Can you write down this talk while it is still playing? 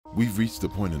We've reached a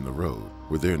point in the road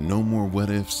where there are no more what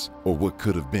ifs or what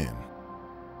could have been,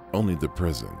 only the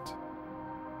present.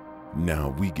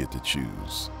 Now we get to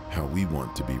choose how we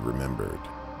want to be remembered,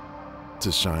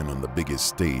 to shine on the biggest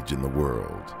stage in the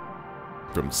world.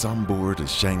 From Sambor to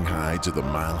Shanghai to the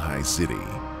Mile High City,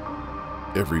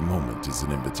 every moment is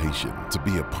an invitation to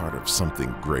be a part of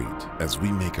something great as we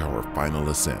make our final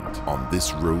ascent on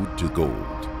this road to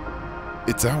gold.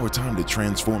 It's our time to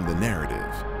transform the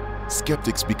narrative.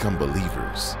 Skeptics become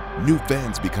believers, new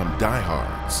fans become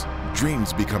diehards,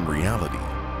 dreams become reality.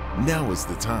 Now is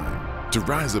the time to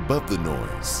rise above the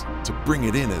noise, to bring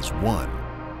it in as one.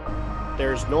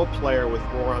 There's no player with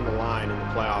more on the line in the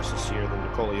playoffs this year than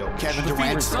Nikola Jokic. Kevin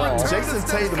Durant, Jason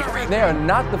Tatum. They are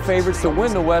not the favorites to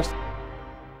win the West.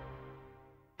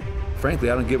 Frankly,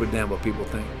 I don't give a damn what people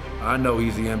think. I know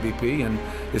he's the MVP, and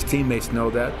his teammates know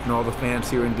that, and all the fans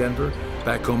here in Denver,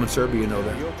 back home in Serbia, know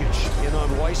that. Jokic in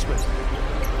on Weissman.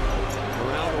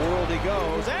 Around the world he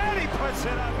goes, and he puts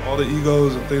it up. All the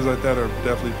egos and things like that are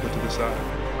definitely put to the side.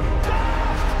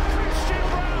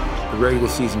 The regular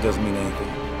season doesn't mean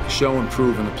anything. Show and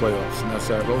prove in the playoffs, and that's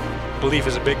our goal. Belief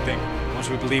is a big thing. Once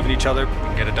we believe in each other, we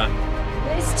can get it done.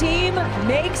 This team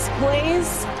makes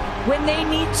plays when they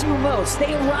need to most.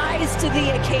 They rise to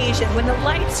the occasion. When the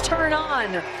lights turn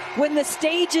on, when the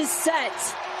stage is set,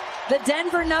 the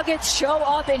Denver Nuggets show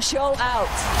up and show out.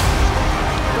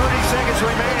 30 seconds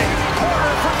remaining.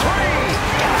 Porter for three.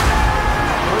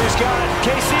 Murray's got it.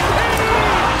 KCP.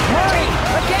 Murray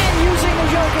again using the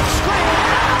Jokic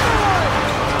screen.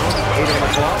 8 on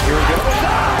the clock. Here we go.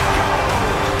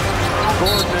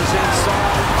 Gordon is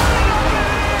inside.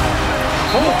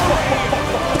 Oh.